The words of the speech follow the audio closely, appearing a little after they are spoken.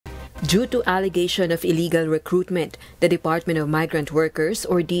Due to allegation of illegal recruitment, the Department of Migrant Workers,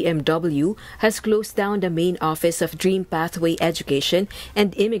 or DMW, has closed down the main office of Dream Pathway Education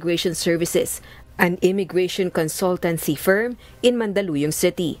and Immigration Services, an immigration consultancy firm in Mandaluyong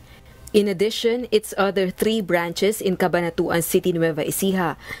City. In addition, its other 3 branches in Cabanatuan City, Nueva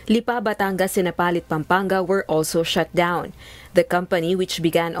Ecija, Lipa, Batangas, and Napalit, Pampanga were also shut down. The company, which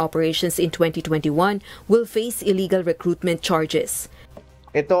began operations in 2021, will face illegal recruitment charges.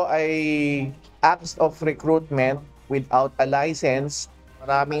 Ito ay acts of recruitment without a license.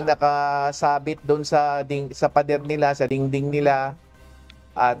 Maraming nakasabit doon sa pader nila, sa dingding nila.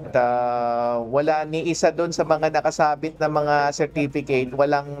 At wala ni isa doon sa mga nakasabit na mga certificate,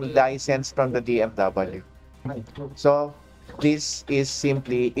 walang license from the DMW. So, this is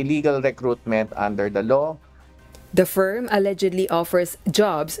simply illegal recruitment under the law. The firm allegedly offers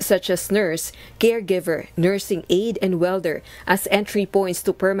jobs such as nurse, caregiver, nursing aide, and welder as entry points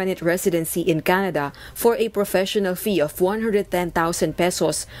to permanent residency in Canada for a professional fee of 110,000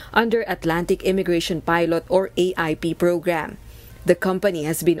 pesos under Atlantic Immigration Pilot or AIP program. The company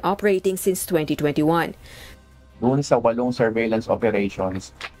has been operating since 2021. Doon sa 8 surveillance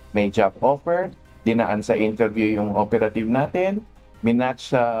operations, may job offer, dinaan sa interview yung operative natin, minatch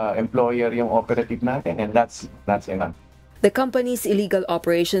sa employer yung operative natin, and that's enough. The company's illegal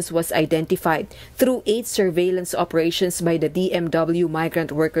operations was identified through 8 surveillance operations by the DMW Migrant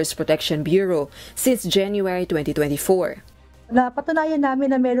Workers Protection Bureau since January 2024. Napatunayan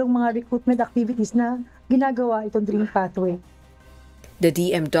namin na mayroong mga recruitment activities na ginagawa itong Dream Pathway. The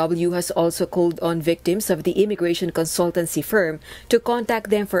DMW has also called on victims of the immigration consultancy firm to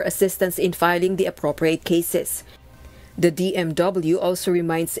contact them for assistance in filing the appropriate cases. The DMW also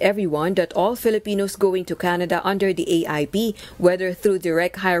reminds everyone that all Filipinos going to Canada under the AIP, whether through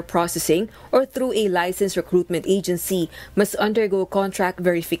direct hire processing or through a licensed recruitment agency, must undergo contract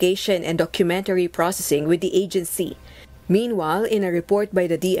verification and documentary processing with the agency. Meanwhile, in a report by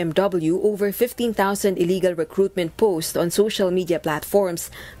the DMW, over 15,000 illegal recruitment posts on social media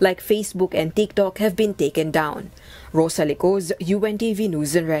platforms like Facebook and TikTok have been taken down. Rosa Licoz, UNTV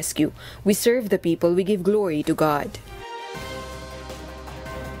News and Rescue. We serve the people, we give glory to God.